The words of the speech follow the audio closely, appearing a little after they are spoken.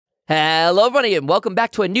Hello, everybody, and welcome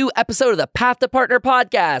back to a new episode of the Path to Partner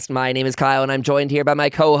podcast. My name is Kyle, and I'm joined here by my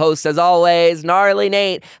co-host, as always, Gnarly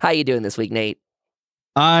Nate. How you doing this week, Nate?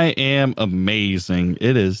 I am amazing.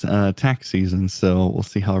 It is tax season, so we'll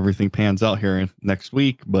see how everything pans out here next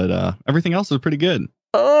week. But everything else is pretty good.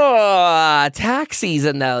 Oh, tax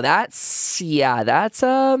season though. That's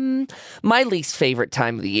my least favorite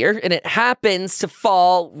time of the year, and it happens to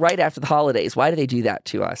fall right after the holidays. Why do they do that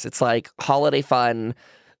to us? It's like holiday fun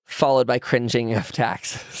followed by cringing of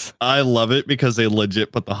taxes. I love it because they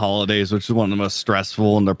legit put the holidays, which is one of the most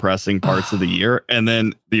stressful and depressing parts of the year. And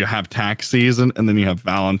then you have tax season, and then you have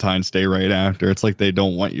Valentine's Day right after. It's like they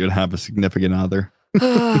don't want you to have a significant other.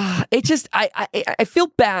 It just I feel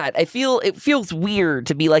bad. It feels weird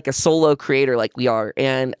to be like a solo creator like we are,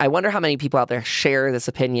 and I wonder how many people out there share this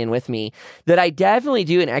opinion with me, that I definitely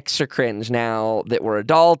do an extra cringe now that we're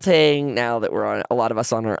adulting, now that we're on, a lot of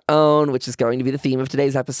us on our own, which is going to be the theme of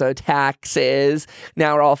today's episode, taxes.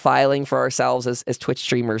 Now we're all filing for ourselves as Twitch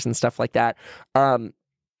streamers and stuff like that.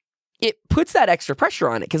 It puts that extra pressure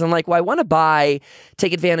on it because I'm like, well, I want to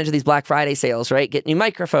take advantage of these Black Friday sales, right? Get new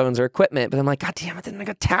microphones or equipment. But I'm like, God damn it, then I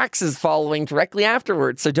got taxes following directly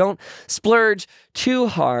afterwards. So don't splurge too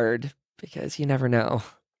hard because you never know.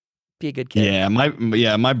 Be a good kid.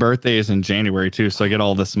 Yeah, my birthday is in January too. So I get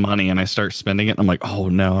all this money and I start spending it. And I'm like, oh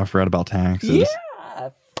no, I forgot about taxes. Yeah.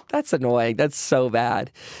 That's annoying. That's so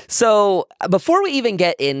bad. So before we even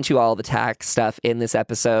get into all the tax stuff in this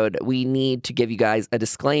episode, we need to give you guys a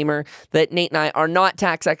disclaimer that Nate and I are not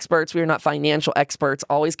tax experts. We are not financial experts.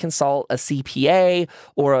 Always consult a CPA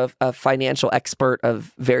or a financial expert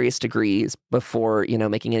of various degrees before,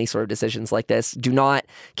 making any sort of decisions like this. Do not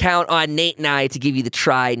count on Nate and I to give you the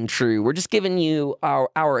tried and true. We're just giving you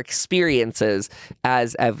our experiences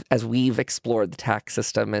as we've explored the tax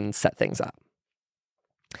system and set things up.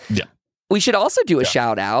 Yeah. We should also do a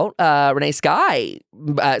shout out. Renee Sky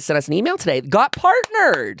sent us an email today. Got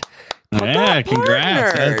partnered. Yeah,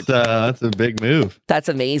 congrats. That's a big move. That's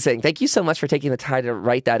amazing. Thank you so much for taking the time to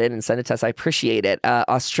write that in and send it to us. I appreciate it.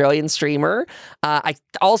 Australian streamer. I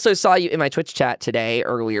also saw you in my Twitch chat today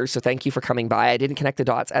earlier, so thank you for coming by. I didn't connect the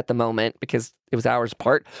dots at the moment because it was hours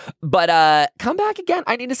apart. But come back again.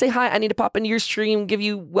 I need to say hi. I need to pop into your stream, give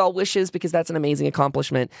you well wishes because that's an amazing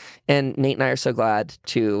accomplishment. And Nate and I are so glad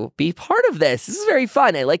to be part of this. This is very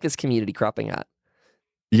fun. I like this community cropping up.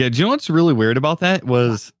 Yeah, do you know what's really weird about that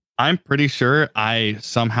was I'm pretty sure I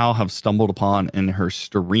somehow have stumbled upon in her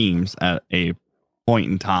streams at a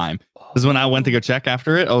point in time. Because when I went to go check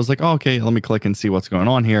after it, I was like, oh, okay, let me click and see what's going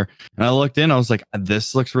on here. And I looked in, I was like,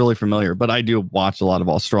 this looks really familiar. But I do watch a lot of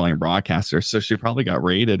Australian broadcasters, so she probably got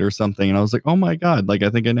raided or something. And I was like, oh my God, I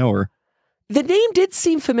think I know her. The name did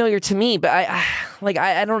seem familiar to me, but I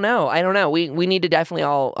don't know. I don't know. We need to definitely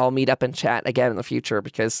all meet up and chat again in the future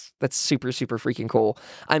because that's super, super freaking cool.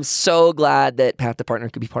 I'm so glad that Path to Partner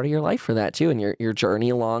could be part of your life for that too, and your journey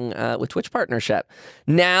along with Twitch partnership.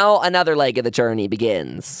 Now another leg of the journey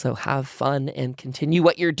begins. So have fun and continue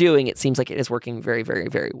what you're doing. It seems like it is working very, very,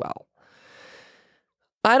 very well.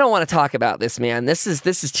 I don't want to talk about this, man. This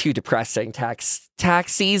is too depressing. Tax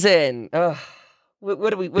season. Ugh. What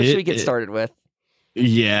should we get started with?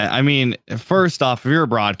 Yeah, I mean, first off, if you're a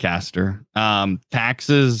broadcaster,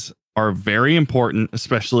 taxes are very important,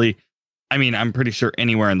 especially, I'm pretty sure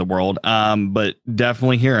anywhere in the world, but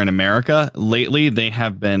definitely here in America. Lately, they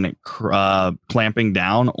have been clamping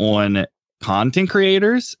down on content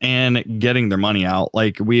creators and getting their money out.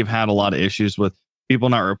 We've had a lot of issues with people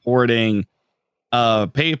not reporting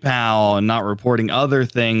PayPal and not reporting other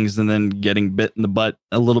things and then getting bit in the butt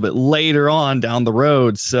a little bit later on down the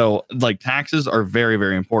road. So taxes are very,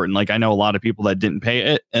 very important. I know a lot of people that didn't pay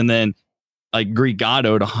it, and then Greek God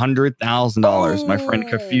owed $100,000. My friend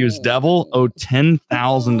Confused Devil owed $10,000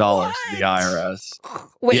 to the IRS.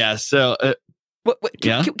 Wait. Yeah. So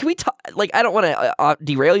can we talk? I don't want to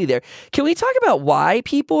derail you there. Can we talk about why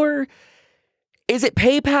people are? Is it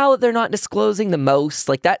PayPal that they're not disclosing the most?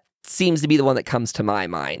 That seems to be the one that comes to my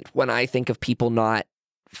mind when I think of people not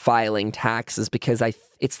filing taxes because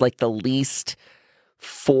it's the least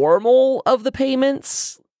formal of the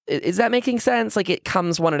payments. Is that making sense? It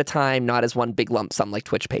comes one at a time, not as one big lump sum like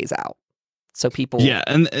Twitch pays out. So people,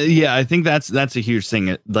 I think that's a huge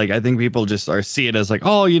thing. I think people just see it as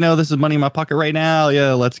oh, this is money in my pocket right now.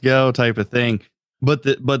 Yeah, let's go type of thing. But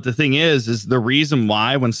the thing is the reason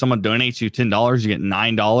why when someone donates you $10, you get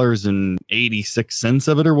 $9.86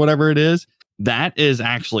 of it or whatever it is, that is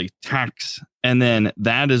actually tax. And then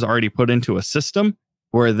that is already put into a system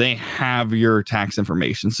where they have your tax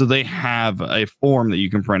information. So they have a form that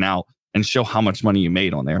you can print out and show how much money you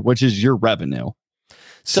made on there, which is your revenue.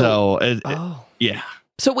 Yeah.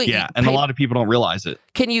 So wait, Yeah, and a lot of people don't realize it.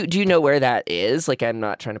 do you know where that is? Like, I'm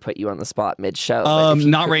not trying to put you on the spot mid-show. But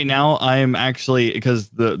Not right now. I'm actually, because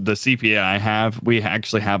the CPA I have, we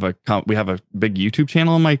actually have a big YouTube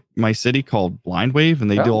channel in my city called Blind Wave,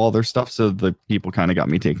 and they do all their stuff. So the people kind of got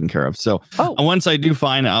me taken care of. So once I do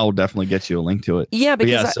find it, I'll definitely get you a link to it. Yeah,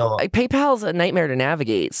 because PayPal's a nightmare to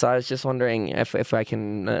navigate. So I was just wondering if I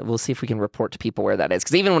can, we'll see if we can report to people where that is.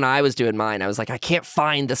 Because even when I was doing mine, I was like, I can't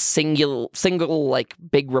find the single like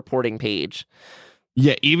big reporting page.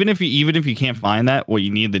 Yeah, even if you can't find that, what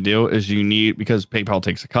you need to do is because PayPal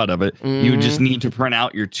takes a cut of it, you just need to print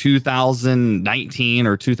out your 2019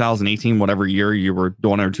 or 2018, whatever year you were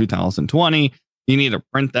doing, or 2020. You need to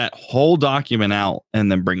print that whole document out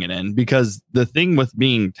and then bring it in, because the thing with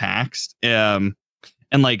being taxed, and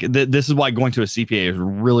like this is why going to a CPA is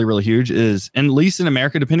really, really huge, is, and at least in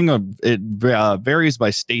America, depending on it, varies by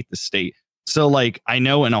state to state. So like, I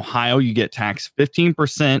know in Ohio, you get taxed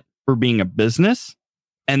 15% for being a business,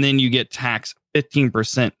 and then you get taxed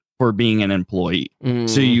 15% for being an employee.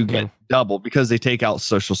 So you get double, because they take out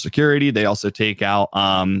Social Security. They also take out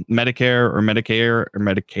Medicare or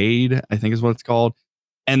Medicaid, I think is what it's called.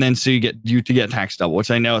 And then so you get taxed double,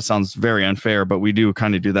 which I know it sounds very unfair, but we do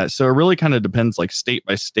kind of do that. So it really kind of depends, like state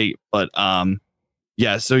by state. But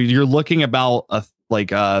yeah, so you're looking about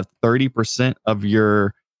 30% of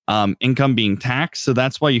your income being taxed. So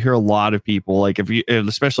that's why you hear a lot of people, like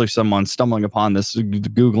especially if someone's stumbling upon this,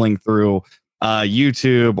 Googling through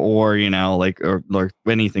YouTube or, or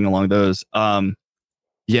anything along those.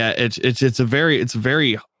 Yeah, it's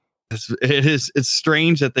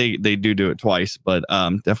strange that they do it twice, but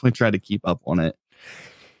definitely try to keep up on it.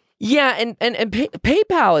 Yeah, and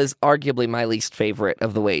PayPal is arguably my least favorite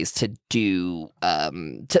of the ways to do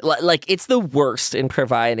like, it's the worst in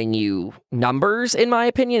providing you numbers, in my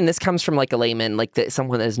opinion. This comes from like a layman, like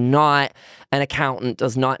someone that is not an accountant,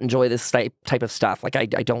 does not enjoy this type of stuff. Like I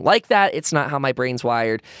don't like that. It's not how my brain's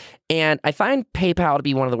wired. And I find PayPal to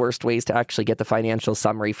be one of the worst ways to actually get the financial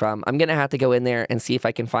summary from. I'm going to have to go in there and see if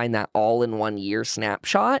I can find that all-in-one-year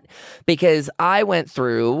snapshot, because I went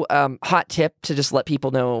through, hot tip to just let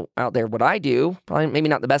people know out there what I do, probably maybe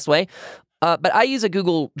not the best way, but I use a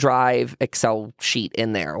Google Drive Excel sheet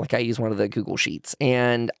in there. Like I use one of the Google Sheets,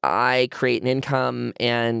 and I create an income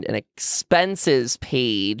and an expenses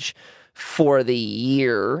page for the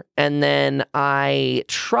year, and then I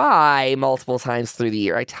try multiple times through the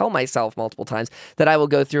year. I tell myself multiple times that I will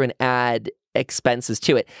go through and add expenses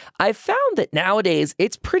to it. I've found that nowadays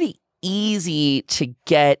it's pretty easy to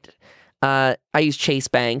get. I use Chase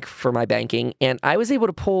Bank for my banking, and I was able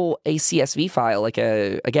to pull a CSV file, like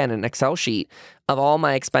an Excel sheet of all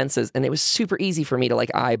my expenses, and it was super easy for me to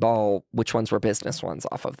like eyeball which ones were business ones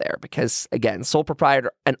off of there, because again, sole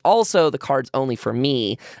proprietor, and also the card's only for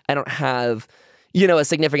me. I don't have, a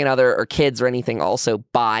significant other or kids or anything also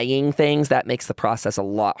buying things. That makes the process a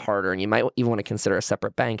lot harder, and you might even want to consider a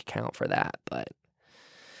separate bank account for that, but.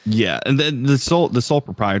 Yeah, and then the sole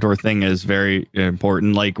proprietor thing is very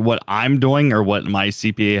important. Like what I'm doing, or what my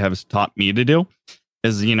CPA has taught me to do,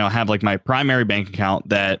 is have like my primary bank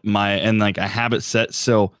account I have it set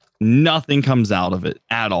so nothing comes out of it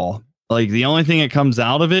at all. Like the only thing that comes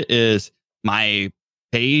out of it is my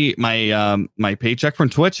paycheck from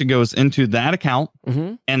Twitch. It goes into that account,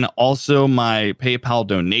 and also my PayPal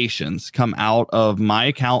donations come out of my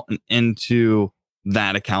account and into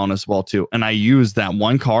that account as well too. And I use that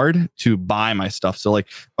one card to buy my stuff. So like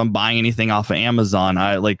if I'm buying anything off of Amazon,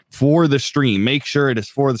 I like for the stream, make sure it is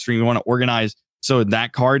for the stream. You want to organize so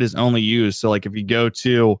that card is only used. So like if you go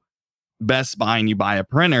to Best Buy and you buy a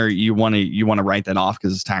printer, you want to write that off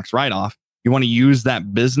because it's tax write-off. You want to use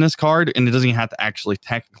that business card, and it doesn't have to actually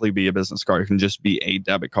technically be a business card. It can just be a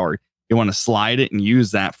debit card. You want to slide it and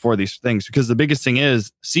use that for these things, because the biggest thing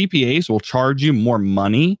is CPAs will charge you more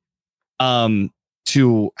money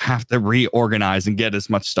to have to reorganize and get as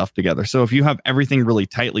much stuff together. So if you have everything really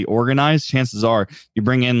tightly organized, chances are you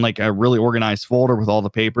bring in like a really organized folder with all the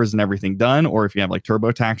papers and everything done. Or if you have like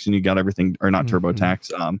TurboTax and you got everything, or not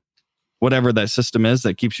TurboTax, whatever that system is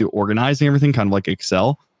that keeps you organizing everything, kind of like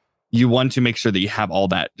Excel, you want to make sure that you have all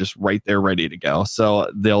that just right there ready to go. So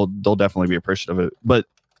they'll definitely be appreciative of it. But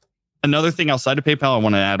another thing outside of PayPal I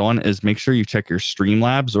want to add on is make sure you check your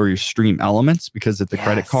Streamlabs or your Stream Elements, because if the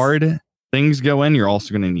credit card things go in, you're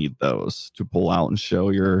also going to need those to pull out and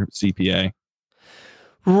show your CPA.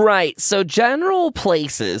 Right. So general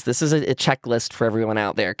places, this is a checklist for everyone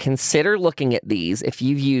out there. Consider looking at these if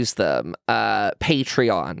you've used them.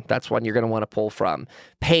 Patreon, that's one you're going to want to pull from.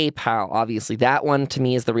 PayPal, obviously. That one to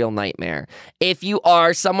me is the real nightmare. If you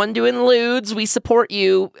are someone doing lewds, we support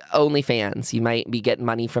you. OnlyFans, you might be getting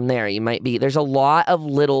money from there. There's a lot of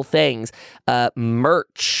little things.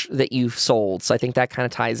 Merch that you've sold. So I think that kind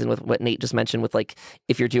of ties in with what Nate just mentioned with like,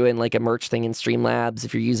 if you're doing like a merch thing in Streamlabs,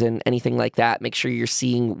 if you're using anything like that, make sure you're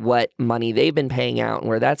seeing what money they've been paying out and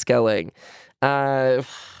where that's going. The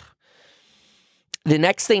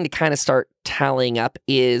next thing to kind of start tallying up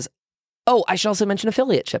is, I should also mention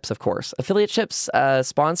affiliate ships, of course. Affiliate ships,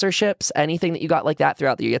 sponsorships, anything that you got like that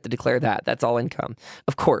throughout the year, you have to declare that. That's all income.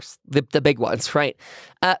 Of course, the big ones, right?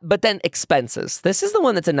 But then expenses. This is the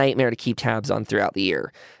one that's a nightmare to keep tabs on throughout the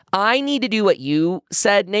year. I need to do what you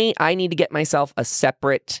said, Nate. I need to get myself a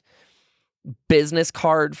separate business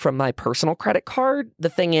card from my personal credit card. The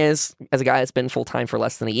thing is, as a guy that's been full-time for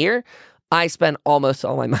less than a year, I spend almost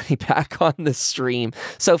all my money back on the stream.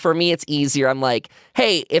 So for me, it's easier. I'm like,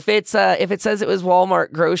 hey, if it says it was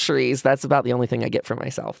Walmart groceries, that's about the only thing I get for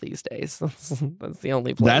myself these days. That's the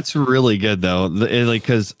only place. That's really good though. Like,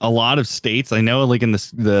 because a lot of states, I know, like in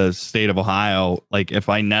the state of Ohio, like if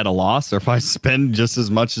I net a loss or if I spend just as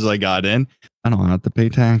much as I got in, I don't have to pay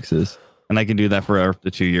taxes. And I can do that for up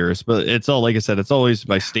to 2 years. But it's all, like I said, it's always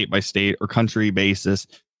by state or country basis.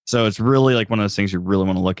 So it's really like one of those things you really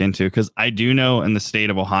want to look into, because I do know in the state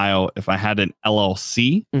of Ohio, if I had an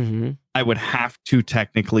LLC, I would have to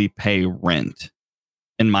technically pay rent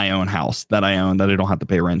in my own house that I own that I don't have to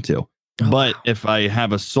pay rent to. But if I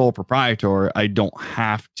have a sole proprietor, I don't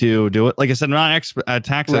have to do it. Like I said, I'm not a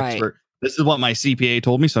tax expert. This is what my CPA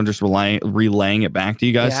told me. So I'm just relaying it back to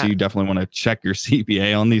you guys. Yeah. So you definitely want to check your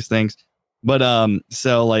CPA on these things. But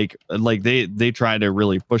so like they try to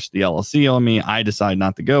really push the LLC on me. I decide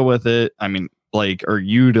not to go with it. I mean, like, or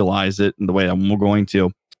utilize it in the way I'm going to.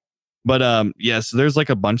 But so there's like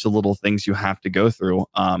a bunch of little things you have to go through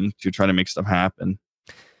to try to make stuff happen.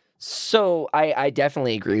 So I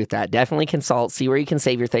definitely agree with that. Definitely consult, see where you can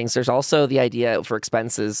save your things. There's also the idea for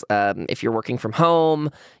expenses. If you're working from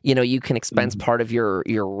home, you can expense part of your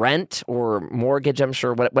rent or mortgage, I'm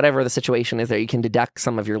sure, whatever the situation is there, you can deduct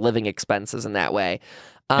some of your living expenses in that way.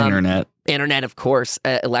 Internet, of course,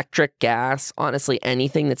 electric, gas, honestly,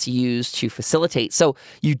 anything that's used to facilitate. So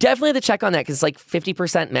you definitely have to check on that, because it's like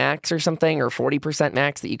 50% max or something, or 40%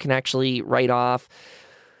 max that you can actually write off.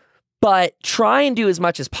 But try and do as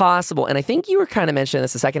much as possible. And I think you were kind of mentioning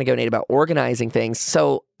this a second ago, Nate, about organizing things.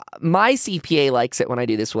 So my CPA likes it when I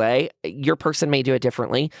do this way. Your person may do it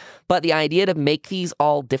differently. But the idea to make these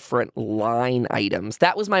all different line items,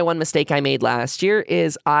 that was my one mistake I made last year,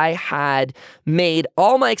 is I had made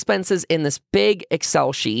all my expenses in this big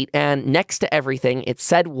Excel sheet. And next to everything, it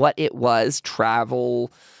said what it was: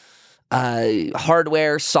 travel,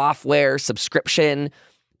 hardware, software, subscription.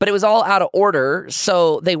 But it was all out of order,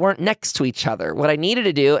 so they weren't next to each other. What I needed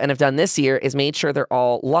to do, and have done this year, is made sure they're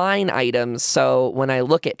all line items. So when I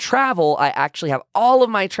look at travel, I actually have all of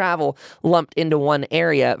my travel lumped into one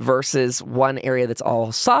area versus one area that's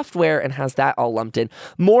all software and has that all lumped in.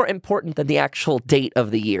 More important than the actual date of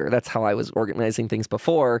the year. That's how I was organizing things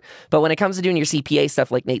before. But when it comes to doing your CPA stuff,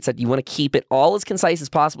 like Nate said, you want to keep it all as concise as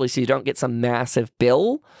possible so you don't get some massive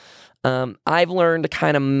bill. I've learned to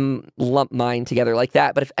kind of lump mine together like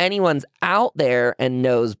that. But if anyone's out there and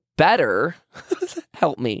knows better,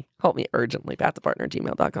 help me urgently.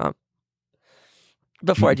 PathToPartner@gmail.com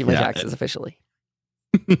before I do my taxes officially.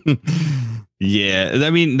 Yeah, I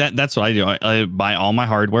mean, that's what I do. I buy all my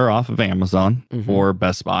hardware off of Amazon or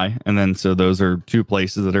Best Buy. And then so those are two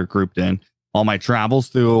places that are grouped in. All my travels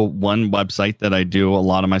through one website that I do a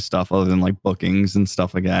lot of my stuff, other than like bookings and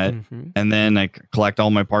stuff like that. And then I collect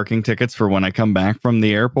all my parking tickets for when I come back from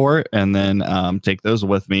the airport, and then take those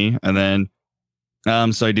with me. And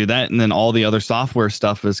then so I do that. And then all the other software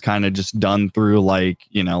stuff is kind of just done through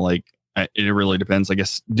it really depends. I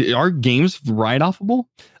guess, are games write-offable?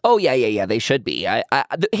 Oh yeah. They should be.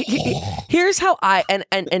 Here's how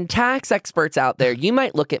and tax experts out there, you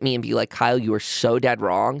might look at me and be like, Kyle, you are so dead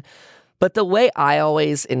wrong. But the way I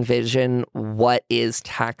always envision what is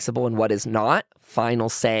taxable and what is not, final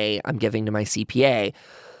say I'm giving to my CPA.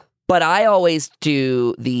 But I always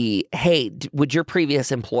do the, hey, would your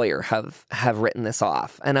previous employer have written this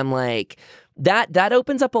off? And I'm like, that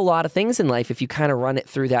opens up a lot of things in life if you kind of run it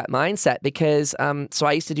through that mindset. Because so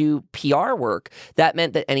I used to do PR work. That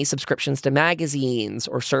meant that any subscriptions to magazines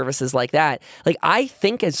or services like that, like I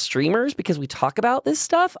think as streamers, because we talk about this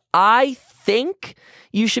stuff, I think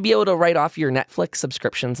you should be able to write off your Netflix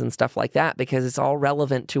subscriptions and stuff like that because it's all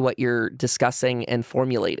relevant to what you're discussing and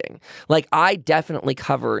formulating. Like I definitely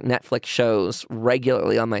cover Netflix shows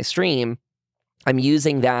regularly on my stream. I'm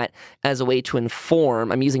using that as a way to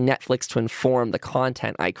inform. I'm using Netflix to inform the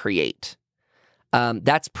content I create.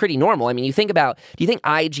 That's pretty normal. I mean, do you think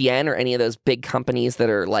IGN or any of those big companies that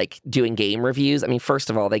are like doing game reviews? I mean, first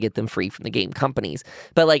of all, they get them free from the game companies,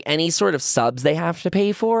 but like any sort of subs they have to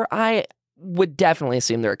pay for, I would definitely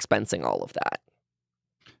assume they're expensing all of that.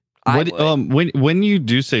 When you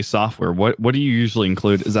do say software, what do you usually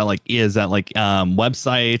include? Is that like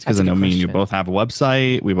websites? Because I know me and you both have a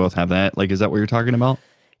website. We both have that. Like, is that what you're talking about?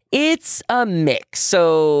 It's a mix.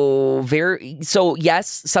 So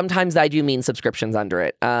yes, sometimes I do mean subscriptions under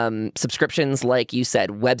it. Subscriptions, like you said,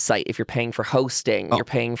 website, if you're paying for hosting, you're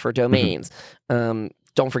paying for domains.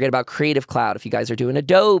 Don't forget about Creative Cloud if you guys are doing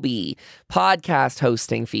Adobe, podcast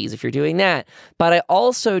hosting fees if you're doing that. But I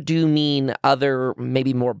also do mean other,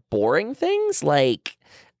 maybe more boring things, like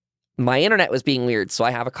my internet was being weird, so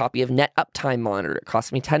I have a copy of Net Uptime Monitor. It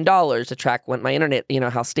cost me $10 to track when my internet,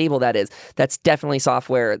 how stable that is. That's definitely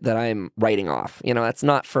software that I'm writing off. That's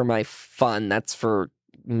not for my fun. That's for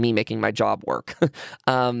me making my job work.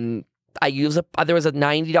 There was a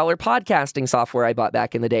 $90 podcasting software I bought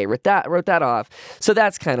back in the day. Wrote that off. So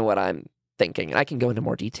that's kind of what I'm thinking. And I can go into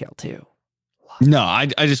more detail too. No, I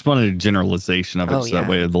just wanted a generalization of it that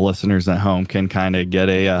way the listeners at home can kind of get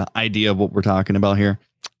a idea of what we're talking about here.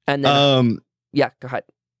 And then, go ahead.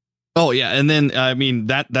 Oh yeah, and then I mean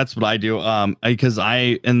that's what I do. Because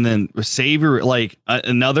then save your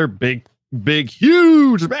another big,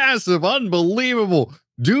 huge, massive, unbelievable.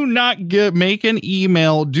 Do not make an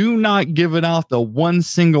email. Do not give it out to one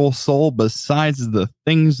single soul besides the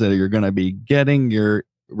things that you're going to be getting your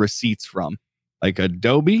receipts from, like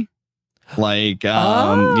Adobe, Adobe.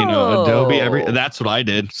 That's what I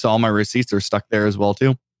did. So all my receipts are stuck there as well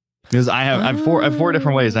too, because I have four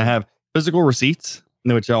different ways. I have physical receipts,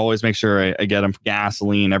 which I always make sure I get them for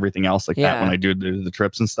gasoline, everything else like that when I do the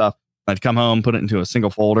trips and stuff. I'd come home, put it into a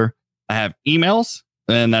single folder. I have emails.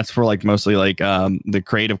 And that's for mostly the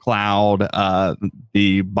Creative Cloud,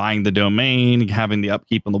 the buying the domain, having the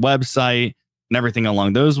upkeep on the website and everything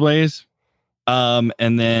along those ways.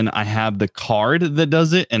 And then I have the card that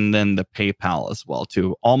does it, and then the PayPal as well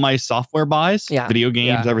too. All my software buys, video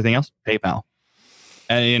games, everything else, PayPal.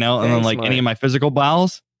 And and then smart. Any of my physical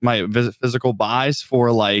buys, for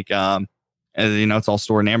it's all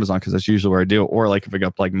stored in Amazon because that's usually where I do it. Or if I go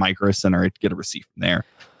up to Micro Center, I get a receipt from there.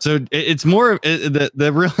 So it's more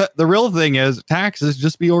the real thing is taxes.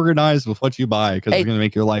 Just be organized with what you buy because it's going to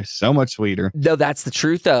make your life so much sweeter. No, that's the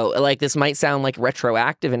truth though. This might sound like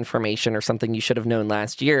retroactive information or something you should have known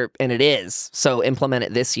last year, and it is. So implement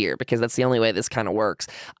it this year because that's the only way this kind of works.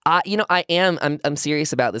 I'm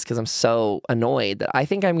serious about this because I'm so annoyed that I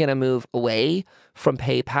think I'm going to move away from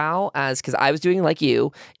PayPal because I was doing like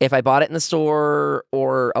you. If I bought it in the store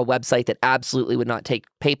or a website that absolutely would not take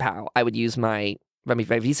PayPal, I would use my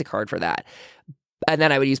Visa card for that. And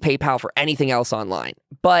then I would use PayPal for anything else online.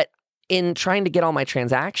 But in trying to get all my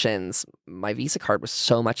transactions, my Visa card was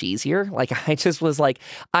so much easier. I just was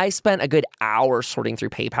I spent a good hour sorting through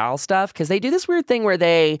PayPal stuff because they do this weird thing where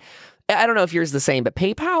I don't know if yours is the same, but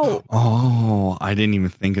PayPal. Oh, I didn't even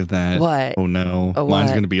think of that. What? Oh no,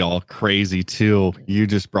 mine's going to be all crazy too. You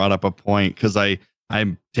just brought up a point because I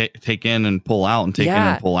take in and pull out and take in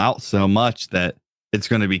and pull out so much that it's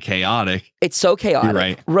going to be chaotic. It's so chaotic. You're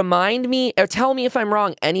right. Remind me or tell me if I'm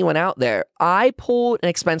wrong, anyone out there. I pulled an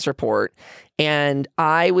expense report and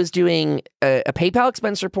I was doing a PayPal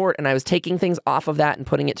expense report and I was taking things off of that and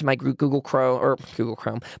putting it to my Google Chrome,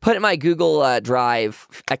 put it in my Google Drive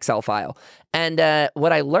Excel file. And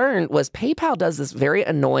what I learned was PayPal does this very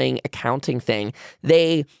annoying accounting thing.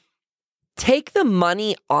 They take the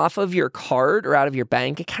money off of your card or out of your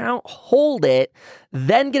bank account, hold it,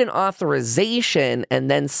 then get an authorization and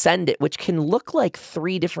then send it, which can look like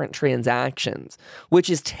 3 different transactions, which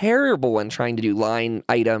is terrible when trying to do line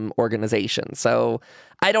item organization. So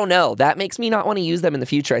I don't know. That makes me not want to use them in the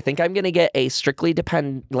future. I think I'm going to get a strictly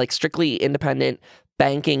independent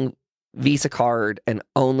banking Visa card and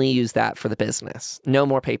only use that for the business. No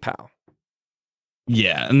more PayPal.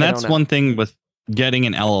 Yeah, and that's one thing with getting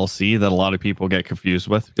an LLC that a lot of people get confused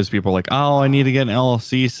with because people are like, oh, I need to get an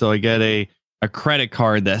LLC. So I get a credit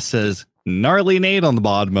card that says Gnarly Nate on the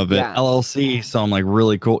bottom of it, Yeah. LLC. So I'm like,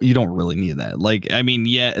 really cool. You don't really need that. Like, I mean,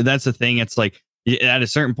 yeah, that's the thing. It's like at a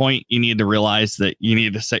certain point, you need to realize that you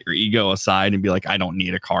need to set your ego aside and be like, I don't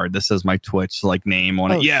need a card. This is my Twitch like name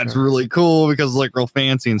on it. Oh, Yeah, sure. it's really cool because it's like real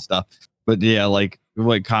fancy and stuff. But yeah, like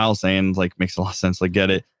what Kyle's saying, like makes a lot of sense. Like,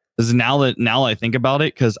 get it. Is now I think about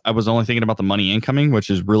it, because I was only thinking about the money incoming,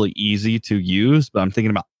 which is really easy to use, but I'm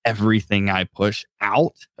thinking about everything I push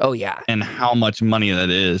out. Oh yeah. And how much money that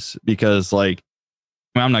is, because like,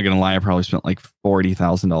 I'm not gonna lie, I probably spent like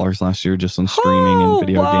 $40,000 last year just on streaming and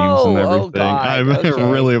video games and everything. God, I okay.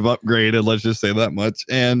 really have upgraded, let's just say that much.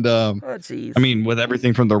 And geez. I mean, with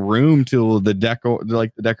everything from the room to the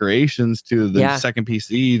like the decorations to the second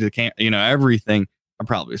PC to everything, I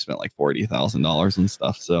probably spent like $40,000 and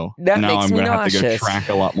stuff. So that now makes I'm me gonna have to go track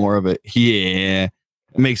a lot more of it. Yeah.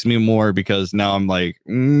 It makes me more, because now I'm like,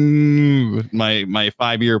 my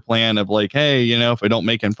 5-year plan of like, hey, if I don't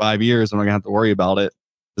make it in 5 years, I'm not gonna have to worry about it,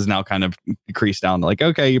 is now kind of decreased down to like,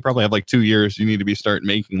 okay, you probably have like 2 years. You need to be start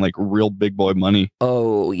making like real big boy money.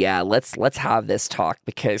 Oh yeah, let's have this talk,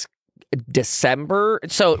 because December.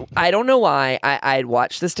 So I don't know why I'd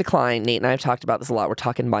watched this decline. Nate and I have talked about this a lot. We're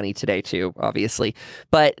talking money today too, obviously.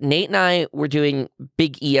 But Nate and I were doing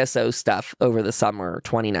big ESO stuff over the summer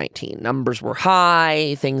 2019. Numbers were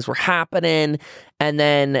high, things were happening, and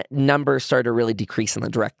then numbers started to really decrease in the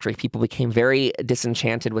directory. People became very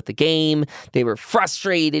disenchanted with the game. They were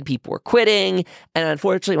frustrated. People were quitting. And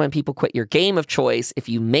unfortunately, when people quit your game of choice, if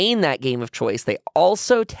you main that game of choice, they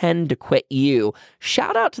also tend to quit you.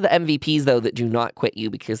 Shout out to the MVPs, though, that do not quit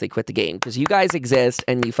you because they quit the game, because you guys exist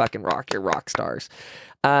and you fucking rock. You're rock stars.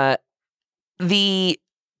 The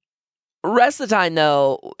rest of the time,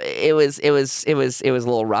 though, it was a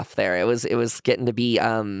little rough there. It was getting to be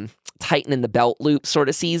tightening the belt loop sort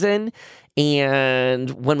of season. And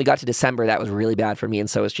when we got to December, that was really bad for me, and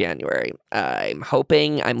so was January. I'm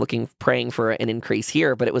praying for an increase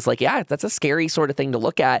here, but it was like, yeah, that's a scary sort of thing to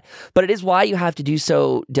look at. But it is why you have to do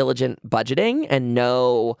so diligent budgeting and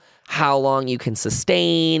know how long you can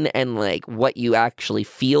sustain and like what you actually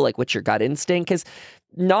feel, like what's your gut instinct, because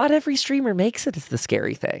not every streamer makes it. It's the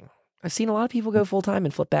scary thing. I've seen a lot of people go full time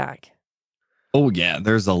and flip back. Oh yeah,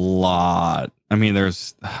 there's a lot. I mean,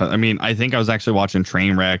 I think I was actually watching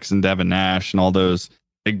Trainwrecks and Devin Nash and all those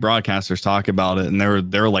big broadcasters talk about it, and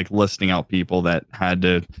they're like listing out people that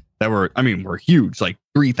were huge, like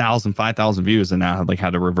 3,000, 5,000 views, and now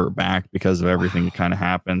had to revert back because of everything that kind of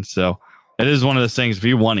happened. So it is one of those things. If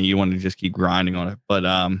you want to just keep grinding on it. But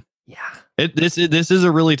yeah, this is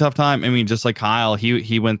a really tough time. I mean, just like Kyle,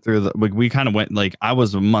 he went through we kind of went, like, I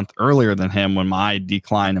was a month earlier than him when my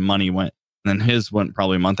decline in money went. And then his went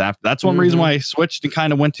probably a month after. That's one reason why I switched and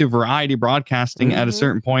kind of went to variety broadcasting at a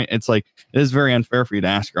certain point. It's like, it is very unfair for you to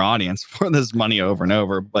ask your audience for this money over and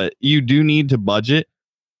over, but you do need to budget.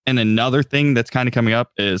 And another thing that's kind of coming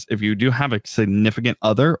up is, if you do have a significant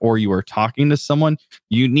other or you are talking to someone,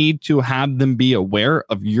 you need to have them be aware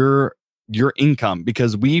of your income,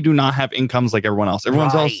 because we do not have incomes like everyone else.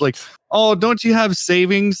 Everyone's else like, oh, don't you have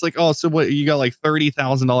savings? Like, oh, so what, you got like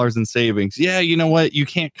 $30,000 in savings? Yeah, you know what? You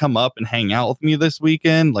can't come up and hang out with me this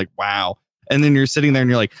weekend. Like, wow. And then you're sitting there and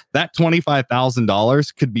you're like, that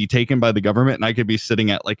 $25,000 could be taken by the government, and I could be sitting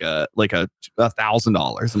at like a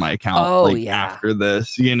 $1,000 in my account after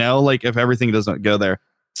this, like, if everything doesn't go there.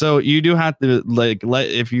 So you do have to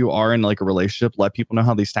if you are in like a relationship, let people know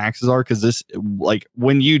how these taxes are, because this, like,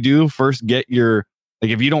 when you do first get your,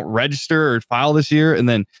 like, if you don't register or file this year, and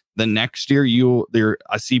then the next year a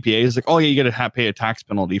CPA is like, oh yeah, you got to pay a tax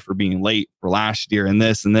penalty for being late for last year and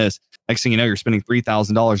this and this. Next thing you know, you're spending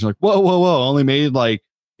 $3,000. You're like, whoa, only made like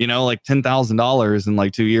 $10,000 in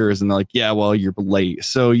like 2 years, and they're like, yeah, well, you're late.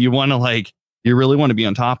 So you want to you really want to be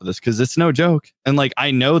on top of this, because it's no joke. And like,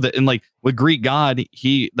 I know that, and like with Greek God,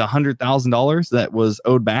 the $100,000 that was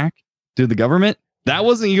owed back to the government, that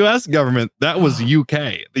wasn't U.S. government, that was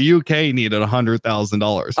UK. The UK needed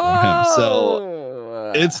 $100,000 from him.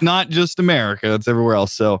 So it's not just America, it's everywhere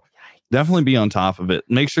else. So definitely be on top of it.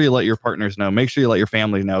 Make sure you let your partners know. Make sure you let your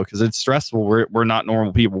family know, because it's stressful. We're not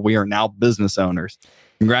normal people. We are now business owners.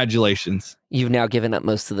 Congratulations. You've now given up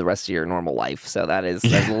most of the rest of your normal life. So that's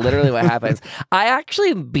literally what happens. I actually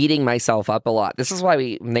am beating myself up a lot. This is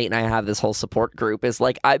why Nate and I have this whole support group, is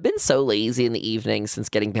like, I've been so lazy in the evening since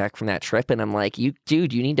getting back from that trip. And I'm like, you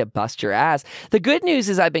need to bust your ass. The good news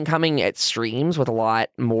is I've been coming at streams with a lot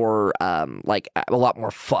more, a lot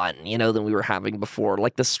more fun, than we were having before.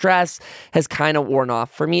 Like, the stress has kind of worn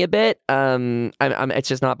off for me a bit. It's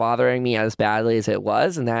just not bothering me as badly as it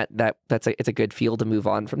was. And it's a good feel to move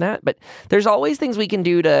on from that. But there's there's always things we can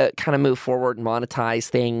do to kind of move forward and monetize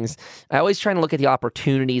things. I always try and look at the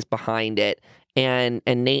opportunities behind it. And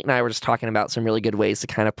Nate and I were just talking about some really good ways to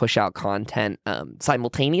kind of push out content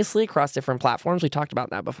simultaneously across different platforms. We talked about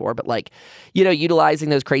that before, but like, utilizing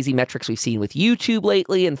those crazy metrics we've seen with YouTube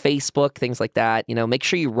lately and Facebook, things like that. Make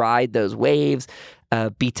sure you ride those waves.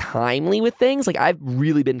 Be timely with things. Like, I've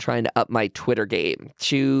really been trying to up my Twitter game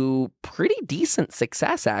to pretty decent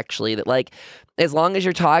success, actually. That, like, as long as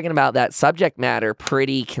you're talking about that subject matter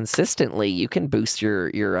pretty consistently, you can boost your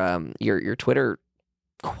Twitter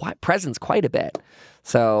presence quite a bit.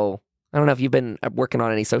 So I don't know if you've been working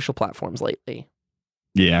on any social platforms lately.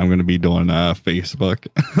 Yeah, I'm going to be doing Facebook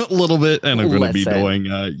a little bit, and I'm going to be doing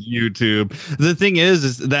YouTube. The thing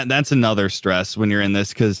is that's another stress when you're in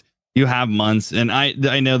this, because you have months, and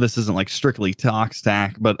I know this isn't like strictly tax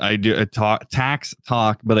talk, but I do tax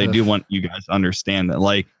talk, but I do want you guys to understand that,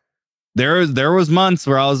 like, there was months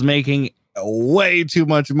where I was making way too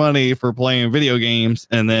much money for playing video games,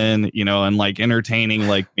 and then and like entertaining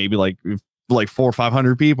like maybe like 400 or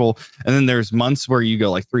 500 people, and then there's months where you go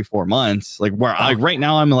like 3-4 months, like where I right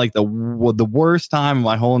now I'm in like the worst time of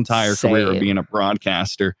my whole entire career of being a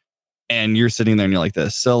broadcaster, and you're sitting there and you're like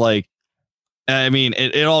this. So like, I mean,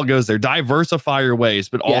 it all goes there. Diversify your ways,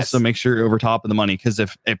 but also make sure you're over top of the money, because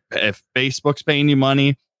if Facebook's paying you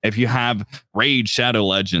money, if you have Raid Shadow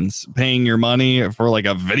Legends paying your money for like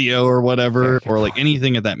a video or whatever, or like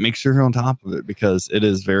anything of that, make sure you're on top of it, because it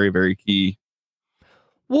is very, very key.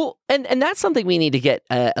 Well, and that's something we need to get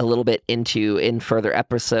a little bit into in further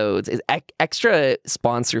episodes, is extra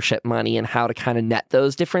sponsorship money and how to kind of net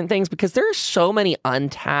those different things, because there are so many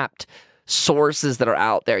untapped sources that are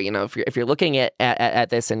out there. If you're looking at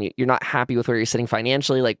this and you're not happy with where you're sitting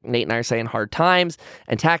financially, like Nate and I are saying, hard times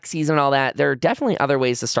and tax season and all that, there are definitely other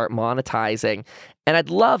ways to start monetizing. And I'd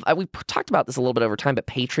love, we talked about this a little bit over time, but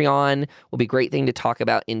Patreon will be a great thing to talk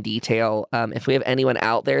about in detail. If we have anyone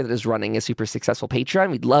out there that is running a super successful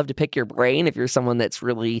Patreon, we'd love to pick your brain. If you're someone that's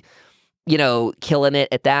really, killing it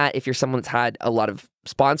at that. If you're someone that's had a lot of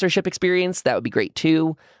sponsorship experience, that would be great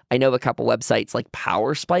too. I know a couple websites like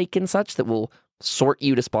Power Spike and such that will sort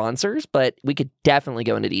you to sponsors, but we could definitely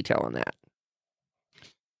go into detail on that.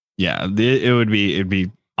 Yeah, it'd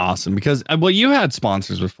be awesome, because you had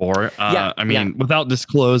sponsors before. Without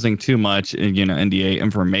disclosing too much, NDA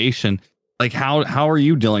information, like how are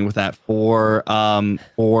you dealing with that for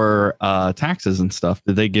taxes and stuff?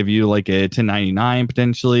 Did they give you like a 1099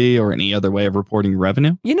 potentially, or any other way of reporting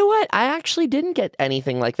revenue? You know what? I actually didn't get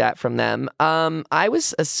anything like that from them. I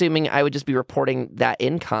was assuming I would just be reporting that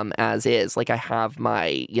income as is. Like, I have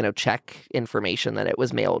my, check information that it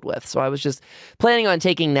was mailed with. So I was just planning on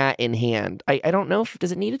taking that in hand. I don't know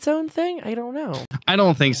does it need its own thing? I don't know. I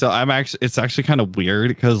don't think so. It's actually kind of weird,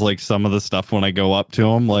 because like some of the stuff when I go up to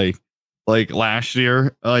them, like last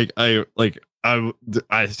year, so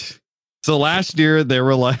last year they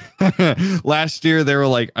were like,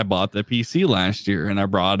 I bought the PC last year and I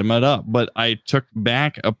brought them it up, but I took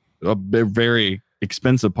back a very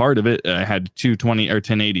expensive part of it. I had 220 or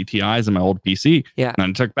 1080 Ti's in my old PC. Yeah.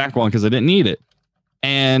 And I took back one because I didn't need it.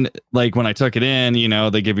 And like when I took it in,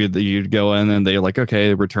 they give you you'd go in and they like,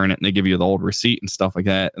 okay, return it, and they give you the old receipt and stuff like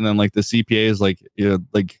that. And then like the CPA is like,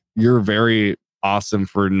 you're very awesome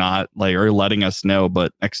for not like, or letting us know,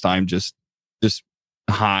 but next time just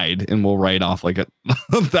hide and we'll write off like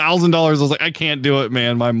 $1,000. I was like, I can't do it,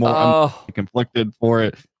 man. I'm conflicted for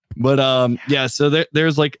it. But so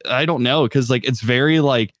there's like, I don't know, because like it's very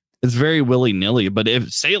willy-nilly. But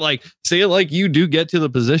if say it you do get to the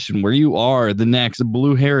position where you are the next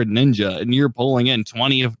blue-haired ninja and you're pulling in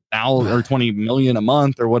 20,000 or 20 million a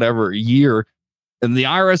month or whatever a year, and the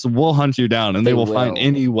IRS will hunt you down, and they will find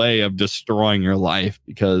any way of destroying your life,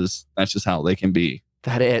 because that's just how they can be.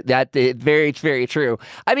 That very, very true.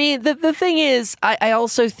 I mean, the thing is, I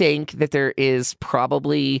also think that there is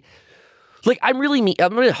probably, like, I'm really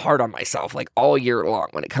hard on myself, like, all year long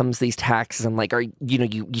when it comes to these taxes. I'm like,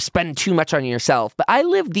 you spend too much on yourself. But I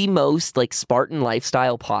lived the most like Spartan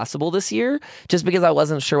lifestyle possible this year, just because I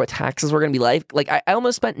wasn't sure what taxes were going to be like. Like, I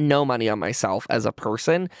almost spent no money on myself as a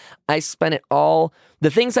person. I spent it all. The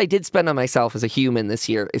things I did spend on myself as a human this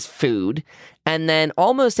year is food. And then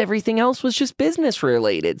almost everything else was just business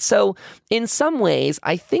related. So in some ways,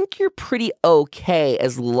 I think you're pretty okay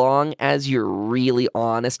as long as you're really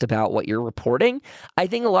honest about what you're reporting. I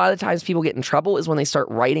think a lot of the times people get in trouble is when they start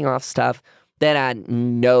writing off stuff that had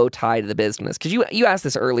no tie to the business. Because you asked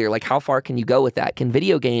this earlier, like, how far can you go with that? Can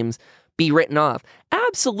video games be written off.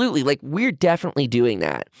 Absolutely. Like, we're definitely doing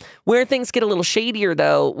that. Where things get a little shadier,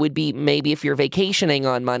 though, would be maybe if you're vacationing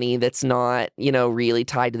on money that's not, really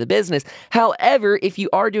tied to the business. However, if you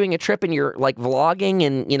are doing a trip and you're like vlogging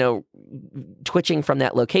and, twitching from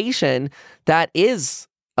that location, that is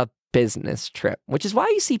a business trip, which is why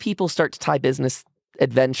you see people start to tie business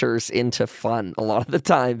adventures into fun a lot of the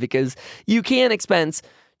time, because you can expense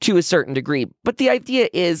to a certain degree. But the idea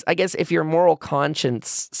is, I guess, if your moral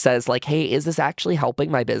conscience says like, hey, is this actually helping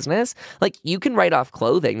my business? Like, you can write off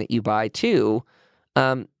clothing that you buy too,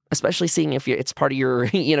 especially seeing if it's part of your,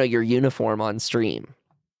 your uniform on stream.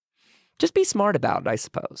 Just be smart about it, I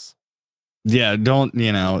suppose. Yeah, don't,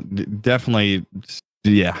 definitely,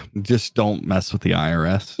 just don't mess with the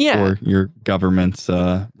IRS or your government's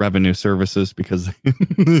revenue services, because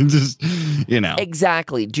just,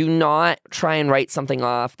 Exactly. Do not try and write something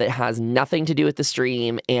off that has nothing to do with the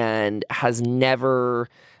stream and has never,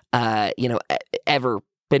 ever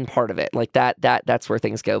been part of it. Like that's where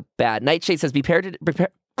things go bad. Nightshade says, be prepared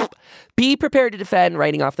to defend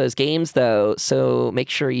writing off those games, though, so make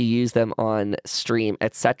sure you use them on stream,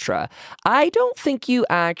 etc. I don't think you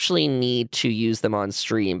actually need to use them on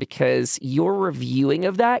stream, because your reviewing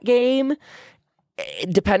of that game,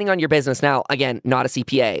 depending on your business, now, again, not a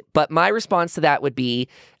CPA, but my response to that would be,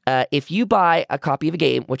 if you buy a copy of a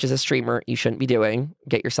game, which is a streamer you shouldn't be doing,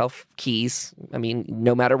 get yourself keys. I mean,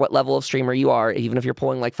 no matter what level of streamer you are, even if you're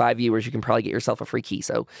pulling like 5 viewers, you can probably get yourself a free key.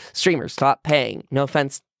 So streamers, stop paying. No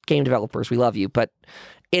offense, game developers, we love you, but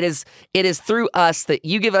it is through us that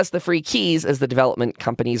you give us the free keys as the development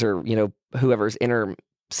companies, or whoever's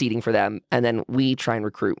interceding for them, and then we try and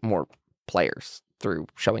recruit more players through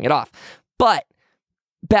showing it off. But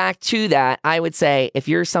back to that, I would say if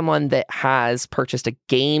you're someone that has purchased a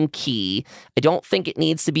game key, I don't think it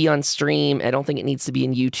needs to be on stream. I don't think it needs to be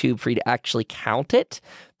in YouTube for you to actually count it,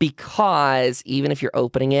 because even if you're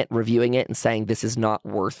opening it, reviewing it, and saying this is not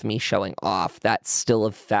worth me showing off, that's still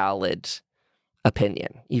a valid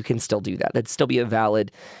opinion. You can still do that. That'd still be a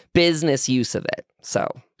valid business use of it. So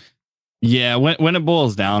yeah, when it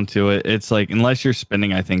boils down to it, it's like, unless you're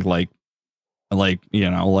spending, I think like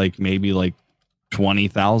maybe like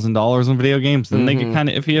 $20,000 on video games, then they get kind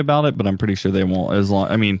of iffy about it. But I'm pretty sure they won't, as long.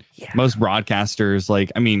 I mean, most broadcasters,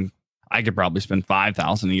 like, I mean, I could probably spend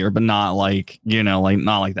 $5,000 a year, but not like, not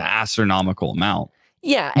like the astronomical amount.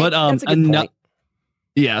 Yeah, but that's a good point.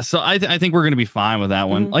 Yeah, so I think we're going to be fine with that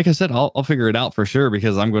one. Like I said, I'll figure it out for sure,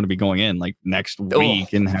 because I'm going to be going in like next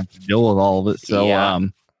week and have to deal with all of it.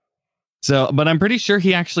 So, but I'm pretty sure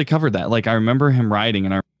he actually covered that. Like, I remember him writing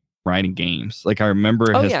games. Like, I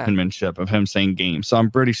remember his penmanship of him saying games. So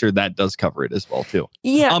I'm pretty sure that does cover it as well too.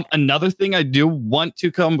 Yeah. Another thing I do want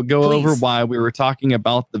to go over while we were talking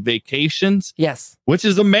about the vacations. Yes. Which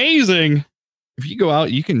is amazing. If you go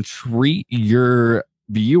out, you can treat your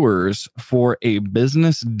viewers for a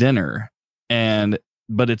business dinner,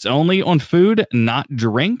 but it's only on food, not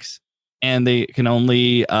drinks. And they can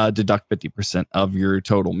only deduct 50% of your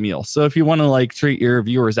total meal. So if you want to like treat your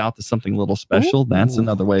viewers out to something a little special, that's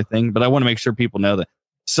another thing. But I want to make sure people know that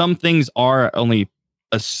some things are only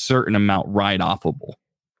a certain amount write-offable,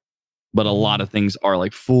 but a lot of things are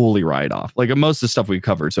like fully write-off. Like, most of the stuff we've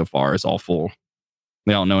covered so far is all full.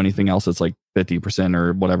 They don't know anything else that's like 50%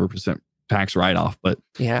 or whatever percent tax write-off. But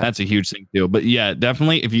that's a huge thing too. But yeah,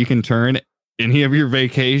 definitely, if you can turn any of your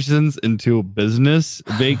vacations into business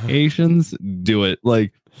vacations, do it.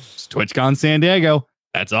 Like, TwitchCon San Diego,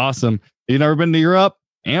 that's awesome. You never been to Europe?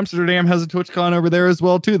 Amsterdam has a TwitchCon over there as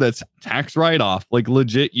well too. That's tax write-off. Like,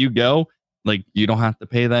 legit, you go, like, you don't have to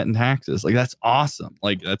pay that in taxes. Like, that's awesome.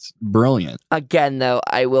 Like, that's brilliant. Again, though,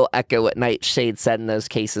 I will echo what Nightshade said in those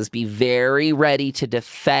cases. Be very ready to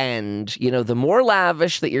defend. The more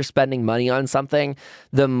lavish that you're spending money on something,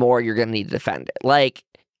 the more you're going to need to defend it. Like,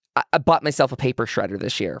 I bought myself a paper shredder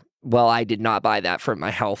this year. Well, I did not buy that for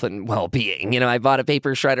my health and well-being. I bought a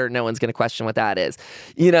paper shredder. No one's going to question what that is.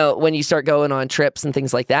 When you start going on trips and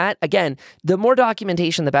things like that, again, the more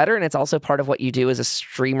documentation, the better. And it's also part of what you do as a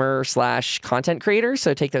streamer / content creator.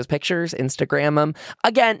 So take those pictures, Instagram them.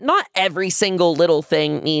 Again, not every single little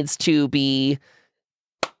thing needs to be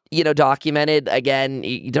documented. Again,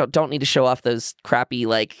 you don't need to show off those crappy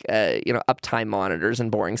uptime monitors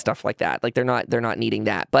and boring stuff like that. Like, they're not needing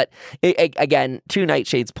that. But again, to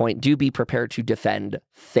Nightshade's point, do be prepared to defend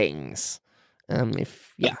things. Another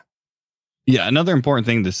important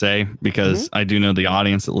thing to say, because I do know the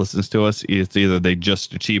audience that listens to us, it's either they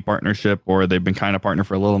just achieved partnership, or they've been kind of partner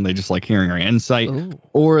for a little and they just like hearing our insight,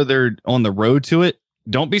 or they're on the road to it.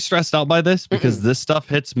 Don't be stressed out by this, because this stuff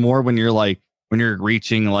hits more when you're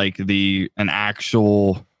reaching like an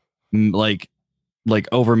actual like like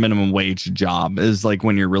over minimum wage job is like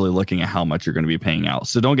when you're really looking at how much you're going to be paying out.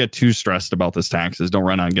 So don't get too stressed about this taxes. Don't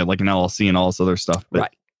run out and get like an LLC and all this other stuff. But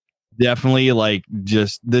Right. definitely like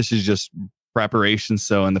this is just preparation.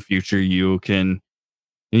 So in the future you can,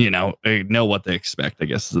 know what to expect, I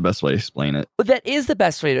guess is the best way to explain it. But that is the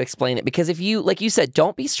best way to explain it, because if you, like you said,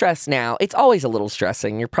 don't be stressed now. It's always a little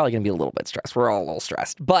stressing. You're probably going to be a little bit stressed. We're all a little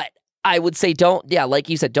stressed. But I would say like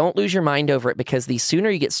you said, don't lose your mind over it, because the sooner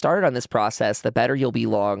you get started on this process, the better you'll be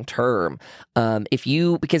long term.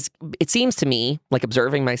 Because it seems to me, like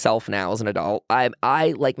observing myself now as an adult,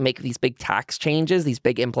 I like make these big tax changes, these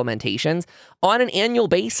big implementations on an annual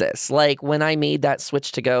basis. Like when I made that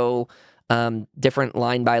switch to go different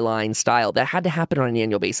line by line style, that had to happen on an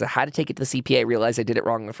annual basis. I had to take it to the CPA, realize I did it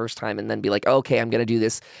wrong the first time, and then be like, okay, I'm going to do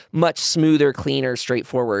this much smoother, cleaner,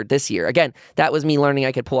 straightforward this year. Again, that was me learning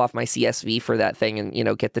I could pull off my CSV for that thing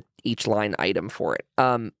and, get each line item for it.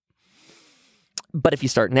 But if you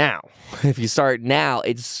start now,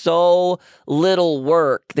 it's so little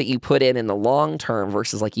work that you put in the long term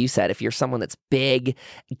versus, like you said, if you're someone that's big,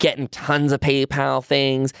 getting tons of PayPal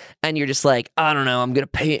things, and you're just like, I don't know, I'm going to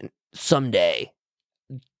pay it someday.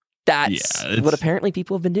 That's what apparently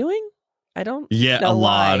people have been doing. I don't know a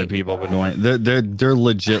lot why. of people have been doing. They're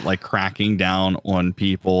legit like cracking down on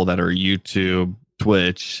people that are YouTube,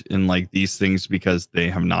 Twitch, and like these things because they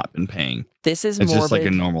have not been paying. This is it's just like a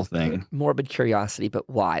normal thing. Morbid curiosity, but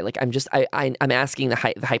why? Like I'm asking the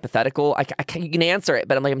hypothetical. You can answer it,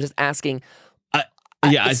 but I'm just asking.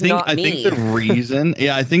 I think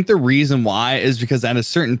the reason why is because at a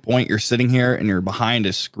certain point you're sitting here and you're behind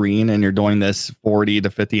a screen and you're doing this 40 to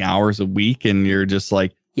 50 hours a week and you're just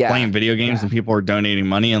like playing video games and people are donating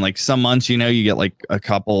money, and like some months you get like a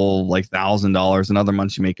couple like $1,000, and other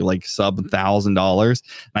months you make like sub $1,000.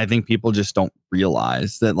 And I think people just don't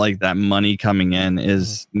realize that like that money coming in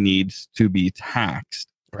needs to be taxed.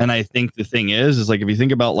 Right. And I think the thing is like if you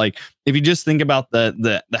think about like if you just think about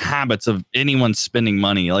the habits of anyone spending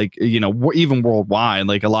money, like even worldwide,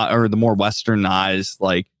 like a lot, or the more westernized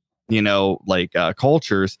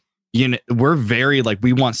cultures, we're very like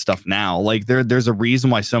we want stuff now. Like there's a reason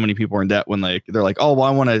why so many people are in debt when like they're like, oh well,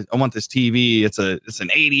 I want this TV. It's an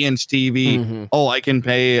 80-inch TV. Mm-hmm. Oh, I can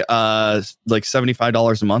pay like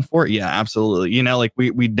 $75 a month for it. Yeah, absolutely. Like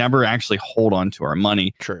we never actually hold on to our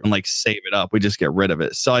money and like save it up. We just get rid of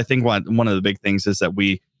it. So I think one of the big things is that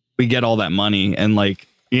we get all that money and like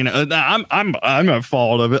I'm at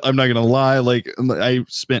fault of it. I'm not gonna lie. Like I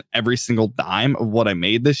spent every single dime of what I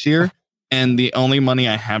made this year. And the only money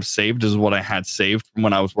I have saved is what I had saved from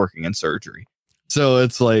when I was working in surgery. So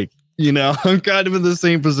it's like, I'm kind of in the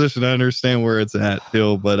same position. I understand where it's at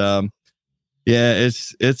too, but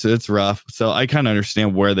it's rough. So I kind of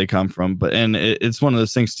understand where they come from, but it's one of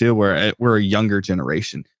those things too where we're a younger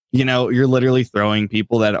generation. You're literally throwing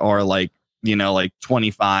people that are like, like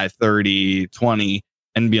 25, 30, 20.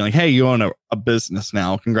 And be like, hey, you own a business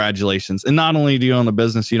now. Congratulations. And not only do you own a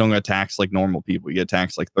business, you don't get taxed like normal people. You get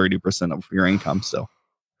taxed like 30% of your income. So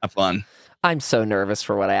have fun. I'm so nervous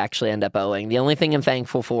for what I actually end up owing. The only thing I'm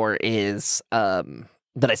thankful for is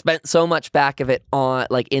that I spent so much back of it on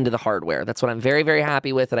like into the hardware. That's what I'm very, very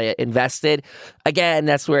happy with. That I invested. Again,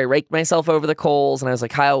 that's where I raked myself over the coals. And I was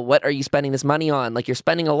like, Kyle, what are you spending this money on? Like you're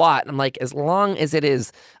spending a lot. And I'm like, as long as it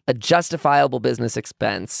is a justifiable business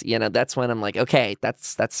expense, that's when I'm like, okay,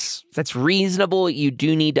 that's reasonable. You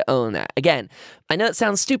do need to own that. Again, I know it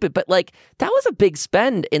sounds stupid, but like that was a big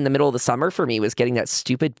spend in the middle of the summer for me, was getting that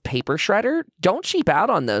stupid paper shredder. Don't cheap out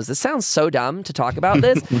on those. This sounds so dumb to talk about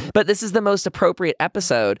this, but this is the most appropriate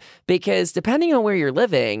episode, because depending on where you're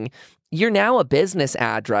living, you're now a business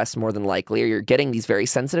address more than likely, or you're getting these very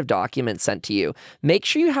sensitive documents sent to you. Make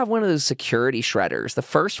sure you have one of those security shredders. The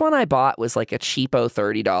first one I bought was like a cheapo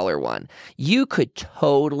 $30 one. You could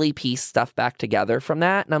totally piece stuff back together from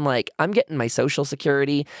that. And I'm like, I'm getting my social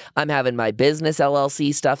security. I'm having my business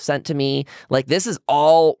LLC stuff sent to me. Like this is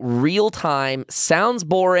all real time. Sounds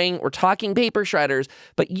boring. We're talking paper shredders,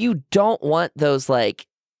 but you don't want those like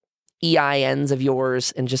EINs of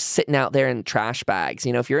yours and just sitting out there in trash bags.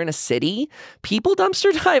 If you're in a city, people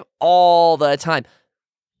dumpster dive all the time.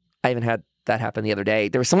 I even had that happen the other day.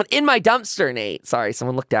 There was someone in my dumpster, Nate. Sorry,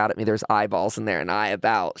 someone looked out at me. There's eyeballs in there, and I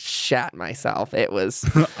about shat myself. It was...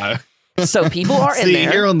 So people are in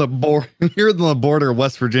there. Here on the border of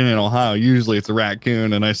West Virginia and Ohio, usually it's a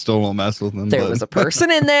raccoon, and I still won't mess with them. There was a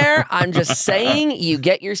person in there. I'm just saying, you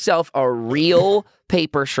get yourself a real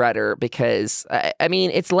paper shredder, because I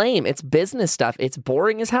mean, it's lame. It's business stuff. It's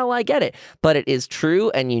boring as hell. I get it, but it is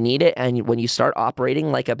true, and you need it. And when you start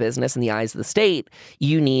operating like a business in the eyes of the state,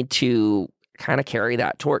 you need to kind of carry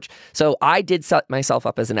that torch. So I did set myself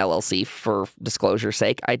up as an LLC for disclosure's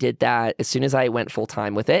sake. I did that as soon as I went full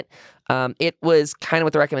time with it. It was kind of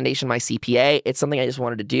with the recommendation of my CPA. It's something I just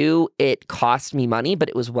wanted to do. It cost me money, but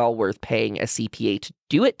it was well worth paying a CPA to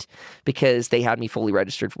do it because they had me fully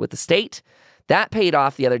registered with the state. That paid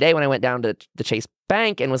off the other day when I went down to the Chase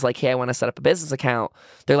Bank and was like, hey, I want to set up a business account.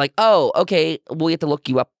 They're like, oh, okay, we have to look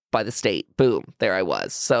you up by the state. Boom, there I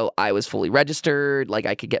was. So I was fully registered. Like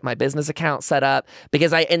I could get my business account set up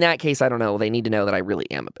because in that case, I don't know. They need to know that I really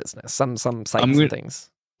am a business. Some sites and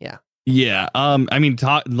things. Yeah. Yeah. I mean,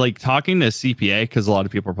 talking to CPA, because a lot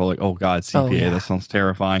of people are probably like, oh God, CPA, that sounds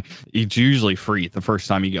terrifying. It's usually free the first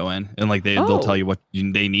time you go in, and like they'll tell you what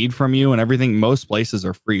they need from you and everything. Most places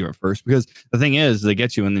are free at first because the thing is they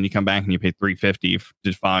get you and then you come back and you pay $350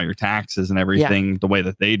 to file your taxes and everything the way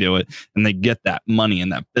that they do it, and they get that money in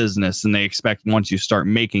that business, and they expect once you start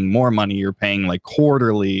making more money, you're paying like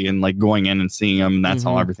quarterly and like going in and seeing them. And that's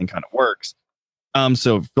how everything kind of works.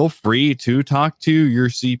 So feel free to talk to your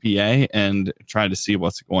CPA and try to see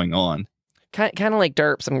what's going on. Kind of like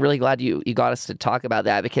DERPS. I'm really glad you got us to talk about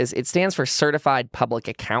that because it stands for Certified Public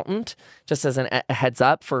Accountant. Just as a heads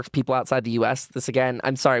up for people outside the U.S. This again,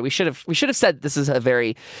 I'm sorry, we should have said this is a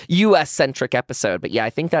very U.S. centric episode, but yeah, I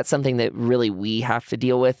think that's something that really we have to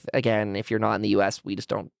deal with. Again, if you're not in the U.S., we just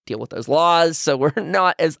don't deal with those laws, so we're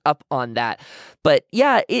not as up on that. But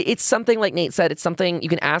yeah, it's something like Nate said. It's something you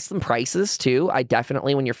can ask them prices too. I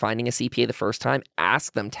definitely, when you're finding a CPA the first time,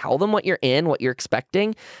 ask them, tell them what you're in, what you're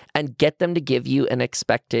expecting, and get them to give you an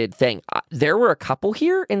expected thing. There were a couple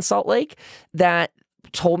here in Salt Lake that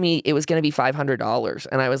told me it was going to be $500.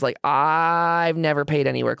 And I was like, I've never paid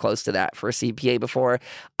anywhere close to that for a CPA before.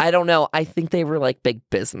 I don't know. I think they were like big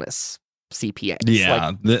business CPAs.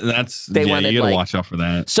 Yeah, like, you gotta watch out for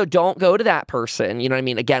that. So don't go to that person. You know what I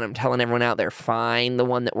mean? Again, I'm telling everyone out there, find the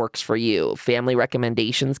one that works for you. Family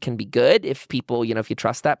recommendations can be good if people, if you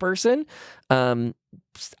trust that person.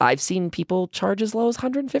 I've seen people charge as low as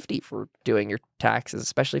 $150 for doing your taxes,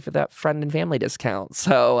 especially for that friend and family discount.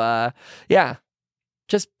 So yeah,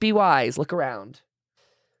 just be wise. Look around.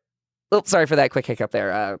 Oh, sorry for that quick hiccup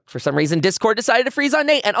there. For some reason, Discord decided to freeze on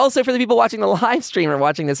Nate. And also for the people watching the live stream or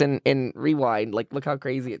watching this in rewind, like, look how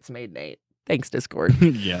crazy it's made, Nate. Thanks, Discord.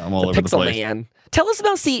 Yeah, I'm all over the place. Man. Tell us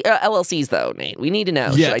about LLCs, though, Nate. We need to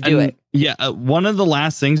know. Should I do it? Yeah, one of the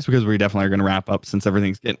last things, because we definitely are going to wrap up since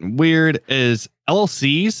everything's getting weird, is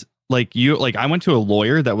LLCs. Like I went to a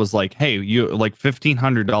lawyer that was like, hey, you like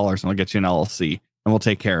 $1,500 and I'll get you an LLC and we'll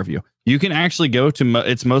take care of you. You can actually go to,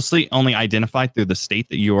 it's mostly only identified through the state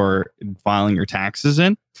that you're filing your taxes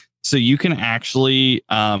in. So you can actually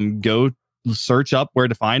go search up where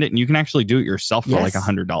to find it, and you can actually do it yourself for like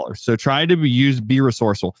 $100. So try to be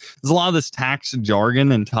resourceful. There's a lot of this tax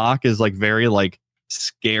jargon and talk is like very like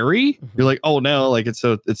scary. You're like, oh no, like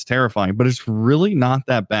it's terrifying, but it's really not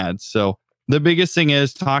that bad. So the biggest thing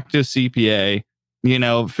is talk to a CPA.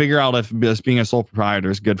 Figure out if just being a sole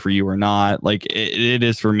proprietor is good for you or not. Like it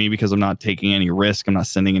is for me because I'm not taking any risk. I'm not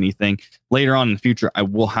sending anything. Later on in the future, I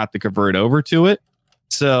will have to convert over to it.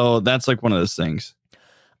 So that's like one of those things.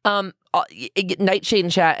 Nightshade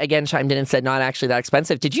in chat again chimed in and said not actually that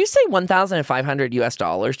expensive. Did you say $1,500 US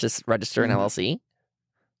to register an LLC?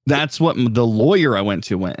 That's what the lawyer I went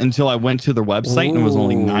to went until I went to their website and it was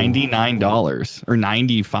only $99 or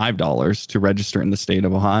 $95 to register in the state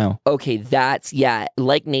of Ohio. Okay,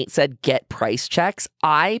 like Nate said, get price checks.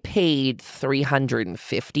 I paid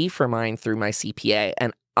 $350 for mine through my CPA,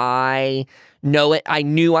 and I know it. I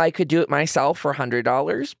knew I could do it myself for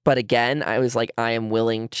 $100, but again, I was like, I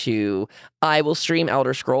will stream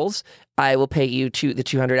Elder Scrolls. I will pay you the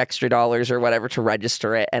 $200 extra or whatever to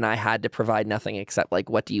register it, and I had to provide nothing except like,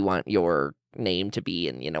 what do you want your name to be,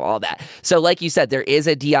 and all that. So, like you said, there is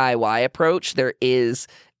a DIY approach. There is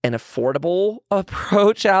an affordable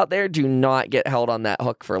approach out there. Do not get held on that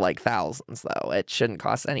hook for like thousands, though. It shouldn't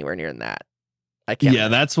cost anywhere near that. Yeah,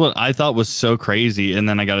 that's what I thought was so crazy. And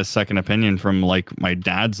then I got a second opinion from like my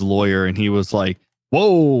dad's lawyer, and he was like,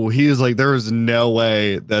 whoa, he was like, there is no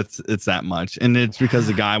way it's that much. And it's because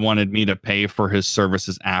the guy wanted me to pay for his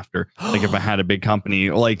services after. Like if I had a big company,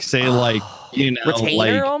 like say like, retainer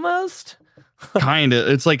like almost kind of,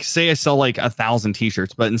 it's like, say I sell like 1,000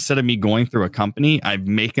 t-shirts, but instead of me going through a company, I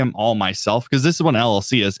make them all myself. Cause this is what an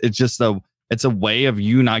LLC is. It's just it's a way of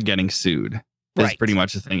you not getting sued. Is pretty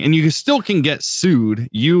much the thing. And you still can get sued.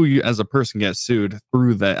 You as a person get sued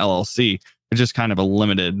through the LLC. It's just kind of a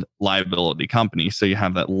limited liability company. So you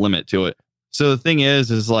have that limit to it. So the thing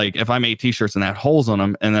is like if I made t-shirts and had holes on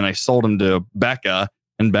them and then I sold them to Becca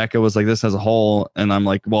And Becca was like, this has a hole. And I'm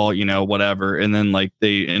like, well, whatever. And then like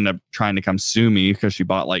they end up trying to come sue me because she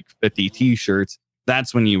bought like 50 t-shirts.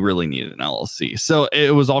 That's when you really need an LLC. So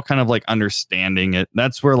it was all kind of like understanding it.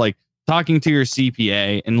 That's where like talking to your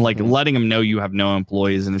CPA and like letting them know you have no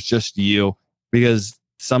employees and it's just you, because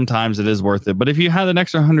sometimes it is worth it. But if you had an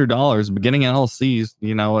extra $100 beginning LLCs,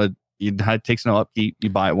 it takes no upkeep.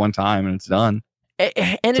 You buy it one time and it's done.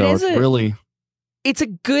 And so it's a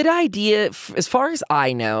good idea as far as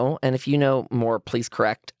I know. And if you know more, please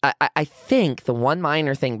correct. I think the one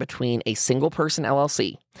minor thing between a single person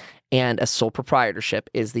LLC and a sole proprietorship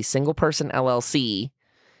is the single person LLC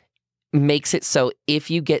makes it so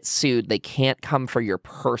if you get sued, they can't come for your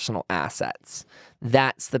personal assets.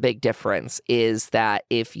 That's the big difference, is that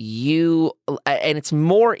if you, and it's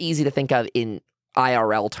more easy to think of in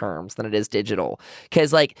IRL terms than it is digital.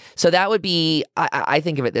 Because so that would be, I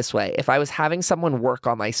think of it this way. If I was having someone work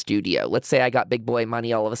on my studio, let's say I got big boy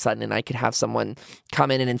money all of a sudden and I could have someone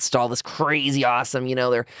come in and install this crazy awesome,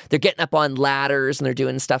 they're getting up on ladders and they're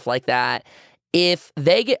doing stuff like that. If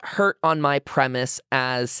they get hurt on my premise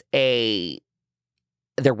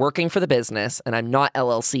they're working for the business and I'm not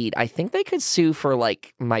LLC'd, I think they could sue for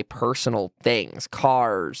like my personal things,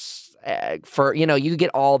 cars, for, you get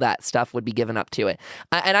all that stuff would be given up to it.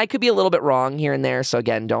 And I could be a little bit wrong here and there. So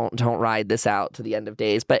again, don't ride this out to the end of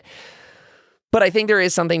days. But I think there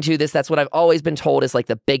is something to this. That's what I've always been told is like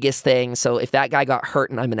the biggest thing. So if that guy got hurt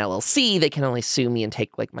and I'm an LLC, they can only sue me and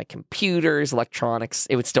take like my computers, electronics.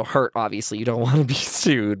 It would still hurt. Obviously, you don't want to be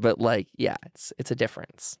sued, but yeah, it's a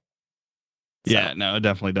difference. So. Yeah, no, it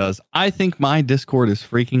definitely does. I think my Discord is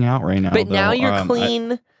freaking out right now. But now you're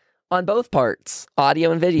clean on both parts,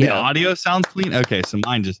 audio and video. The audio sounds clean. Okay, so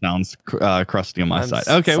mine just sounds crusty on my side.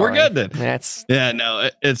 Okay, sorry. We're good then.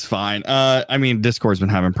 It's fine. I mean, Discord's been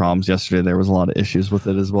having problems. Yesterday there was a lot of issues with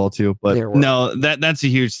it as well too. But no, that's a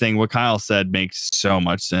huge thing. What Kyle said makes so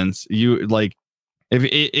much sense. You like. If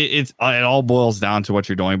it all boils down to what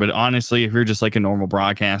you're doing, but honestly, if you're just like a normal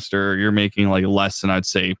broadcaster, you're making like less than I'd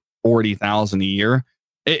say 40,000 a year.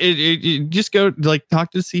 It just go like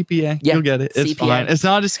talk to the CPA. Yeah, you'll get it. It's CPA. Fine. It's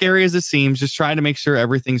not as scary as it seems. Just try to make sure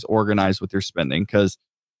everything's organized with your spending, because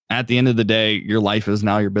at the end of the day, your life is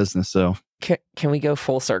now your business. So can we go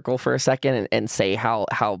full circle for a second and say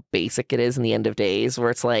how basic it is in the end of days,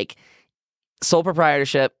 where it's like sole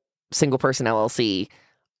proprietorship, single person LLC.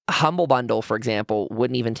 Humble Bundle, for example,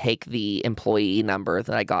 wouldn't even take the employee number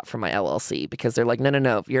that I got from my LLC, because they're like,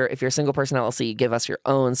 no. If you're a single person LLC, you give us your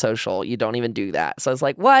own social. You don't even do that. So I was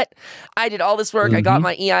like, what? I did all this work. I got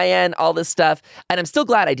my EIN, all this stuff, and I'm still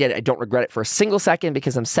glad I did it. I don't regret it for a single second,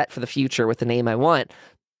 because I'm set for the future with the name I want.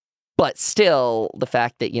 But still, the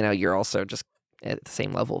fact that you're also just at the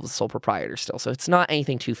same level of the sole proprietor still. So it's not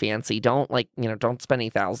anything too fancy. Don't don't spend any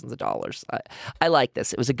thousands of dollars. I like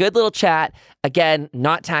this. It was a good little chat. Again,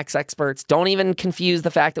 not tax experts. Don't even confuse the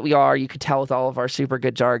fact that we are. You could tell with all of our super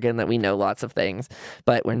good jargon that we know lots of things,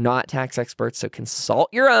 but we're not tax experts. So consult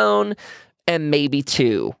your own, and maybe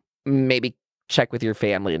check with your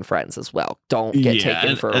family and friends as well. Don't get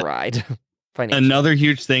taken for a ride. Another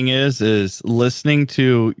huge thing is listening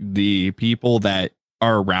to the people that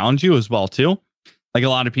are around you as well too. Like a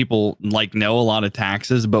lot of people know a lot of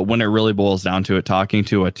taxes, but when it really boils down to it, talking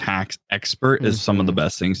to a tax expert is some of the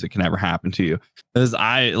best things that can ever happen to you. Because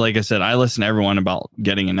like I said, I listen to everyone about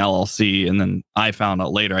getting an LLC, and then I found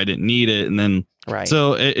out later I didn't need it. And then,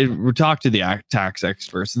 so we talk to the tax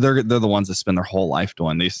experts. They're the ones that spend their whole life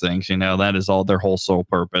doing these things. That is all their whole sole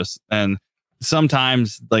purpose. And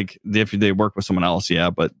sometimes if they work with someone else,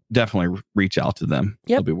 but definitely reach out to them.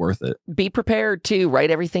 It'll be worth it. Be prepared to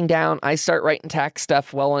write everything down. I start writing tax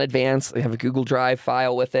stuff well in advance. I have a Google Drive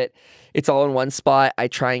file with it. It's all in one spot. I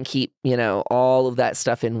try and keep, all of that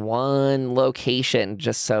stuff in one location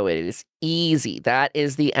just so it is easy. That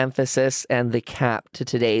is the emphasis and the cap to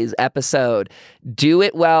today's episode. Do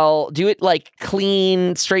it well. Do it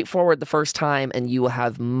clean, straightforward the first time, and you will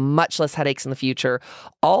have much less headaches in the future.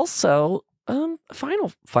 Also,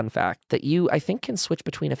 final fun fact that I think can switch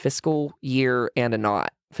between a fiscal year and a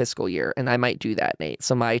not fiscal year. And I might do that, Nate.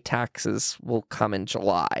 So my taxes will come in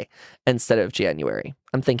July instead of January.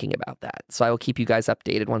 I'm thinking about that. So I will keep you guys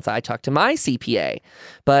updated once I talk to my CPA.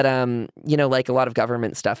 But, like a lot of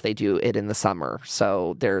government stuff, they do it in the summer.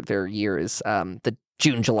 So their year is the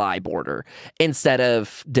June-July border instead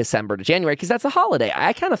of December to January, because that's a holiday.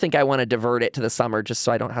 I kind of think I want to divert it to the summer just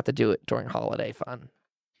so I don't have to do it during holiday fun.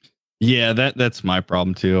 Yeah, that's my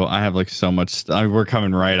problem too. I have so much. We're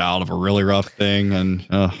coming right out of a really rough thing, and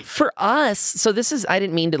for us. So this is. I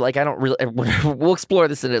didn't mean to I don't really. We'll explore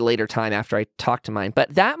this at a later time after I talk to mine.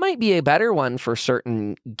 But that might be a better one for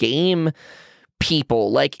certain game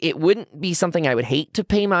people. Like, it wouldn't be something I would hate to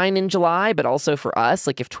pay mine in July, but also for us,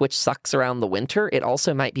 like if Twitch sucks around the winter, it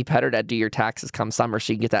also might be better to do your taxes come summer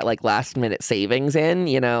so you can get that like last minute savings in,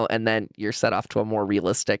 you know, and then you're set off to a more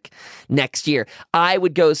realistic next year. I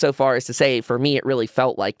would go so far as to say, for me, it really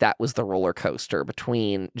felt like that was the roller coaster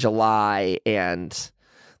between July and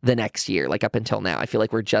the next year, like up until now. I feel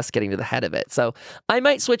like we're just getting to the head of it. So I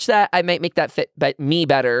might switch that. I might make that fit me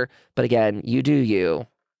better. But again, you do you.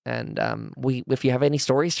 And if you have any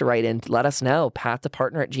stories to write in, let us know.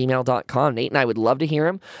 pathtopartner@gmail.com. Nate and I would love to hear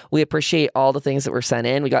them. We appreciate all the things that were sent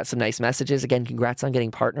in. We got some nice messages. Again, congrats on getting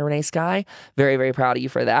partner, Renee Sky. Very, very proud of you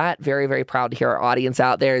for that. Very, very proud to hear our audience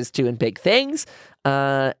out there is doing big things.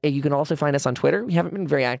 You can also find us on Twitter. We haven't been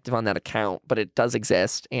very active on that account, but it does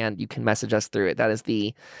exist, and you can message us through it. That is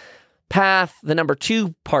the Path, the number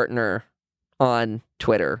 2 partner on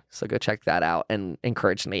Twitter. So go check that out and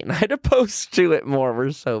encourage Nate and I to post to it more.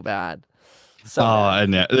 We're so bad. So bad. I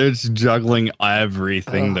know. It's juggling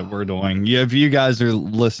everything that we're doing. Yeah, if you guys are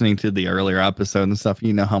listening to the earlier episode and stuff,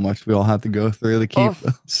 you know how much we all have to go through to keep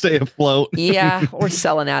stay afloat. Yeah, we're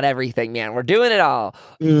selling out everything, man. We're doing it all.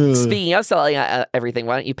 Speaking of selling out everything,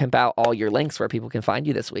 why don't you pimp out all your links where people can find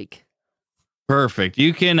you this week? Perfect.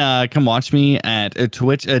 You can come watch me at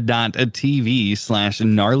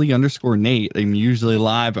twitch.tv/gnarly_Nate. I'm usually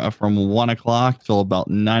live from 1 o'clock till about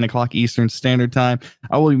 9 o'clock Eastern Standard Time.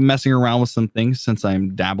 I will be messing around with some things since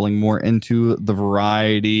I'm dabbling more into the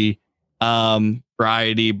variety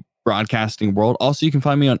broadcasting world. Also, you can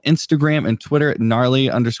find me on Instagram and Twitter at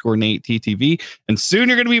gnarly_Nate TTV. And soon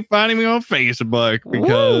you're going to be finding me on Facebook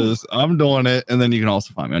because I'm doing it. And then you can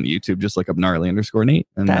also find me on YouTube. Just look up gnarly_Nate.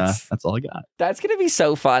 And that's all I got. That's going to be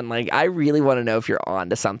so fun. Like, I really want to know if you're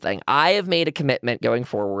on to something. I have made a commitment going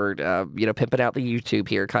forward, pimping out the YouTube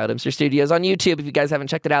here, Kyle Dempster Studios on YouTube. If you guys haven't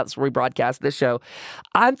checked it out, it's where we broadcast this show.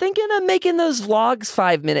 I'm thinking of making those vlogs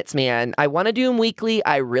 5 minutes, man. I want to do them weekly.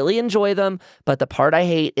 I really enjoy them. But the part I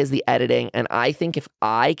hate is the editing, and I think if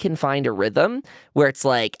I can find a rhythm where it's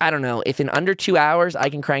like, I don't know, if in under 2 hours I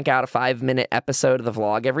can crank out a 5-minute episode of the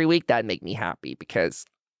vlog every week, that'd make me happy, because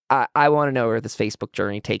I want to know where this Facebook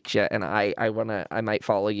journey takes you, and I might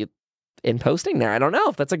follow you in posting there. I don't know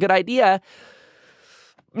if that's a good idea.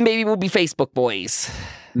 Maybe we'll be Facebook boys.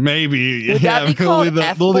 Maybe. Would that be called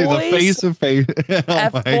they'll be the face of face.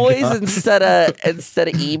 F-boys instead of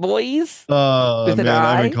E-boys? Oh, man,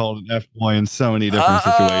 I've been called an F-boy in so many different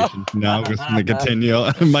situations. Now I'm just going to continue.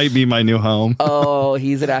 It might be my new home. Oh,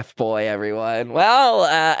 he's an F-boy, everyone. Well,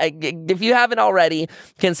 if you haven't already,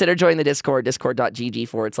 consider joining the Discord,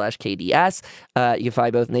 discord.gg/KDS. You can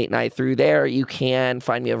find both Nate and I through there. You can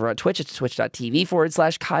find me over on Twitch. It's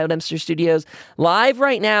twitch.tv/Kyle Dempster Studios. Live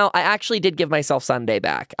right now, I actually did give myself Sunday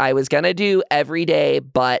back. I was going to do every day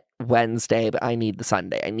but Wednesday, but I need the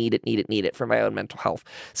Sunday. I need it for my own mental health.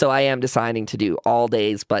 So I am deciding to do all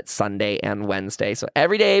days but Sunday and Wednesday. So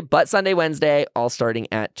every day but Sunday, Wednesday, all starting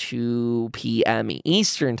at 2 p.m.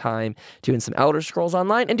 Eastern time, doing some Elder Scrolls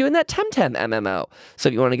Online and doing that Temtem MMO. So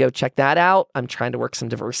if you want to go check that out, I'm trying to work some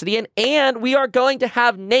diversity in. And we are going to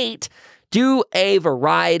have Nate do a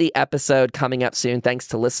variety episode coming up soon, thanks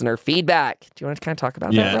to listener feedback. Do you want to kind of talk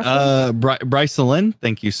about that? Yeah, Bryce Lynn,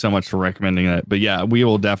 thank you so much for recommending that. But yeah, we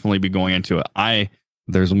will definitely be going into it.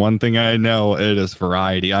 There's one thing I know, it is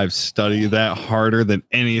variety. I've studied that harder than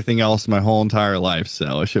anything else my whole entire life,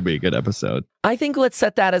 so it should be a good episode. I think let's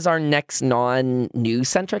set that as our next non-news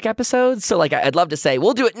centric episode. So like, I'd love to say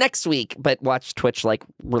we'll do it next week, but watch Twitch like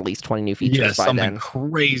release 20 new features by something then.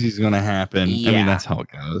 crazy is going to happen. Yeah. I mean, that's how it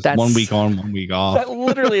goes. 1 week on, 1 week off. That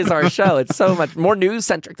literally is our show. It's so much more news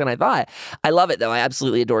centric than I thought. I love it though. I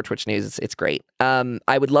absolutely adore Twitch news. It's great.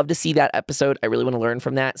 I would love to see that episode. I really want to learn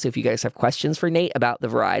from that. So if you guys have questions for Nate about the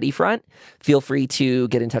variety front, feel free to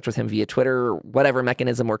get in touch with him via Twitter or whatever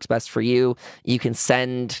mechanism works best for you. You can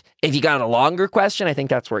send, if you got a longer question, I think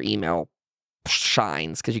that's where email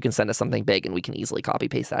shines, because you can send us something big and we can easily copy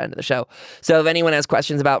paste that into the show. So if anyone has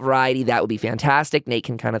questions about variety, that would be fantastic. Nate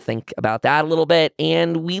can kind of think about that a little bit,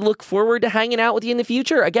 and we look forward to hanging out with you in the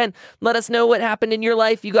future. Again, let us know what happened in your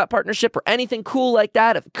life. You got partnership or anything cool like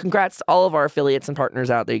that. Congrats to all of our affiliates and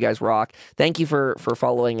partners out there. You guys rock. Thank you for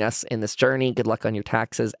following us in this journey. Good luck on your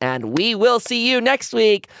taxes, and we will see you next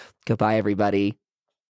week. Goodbye, everybody.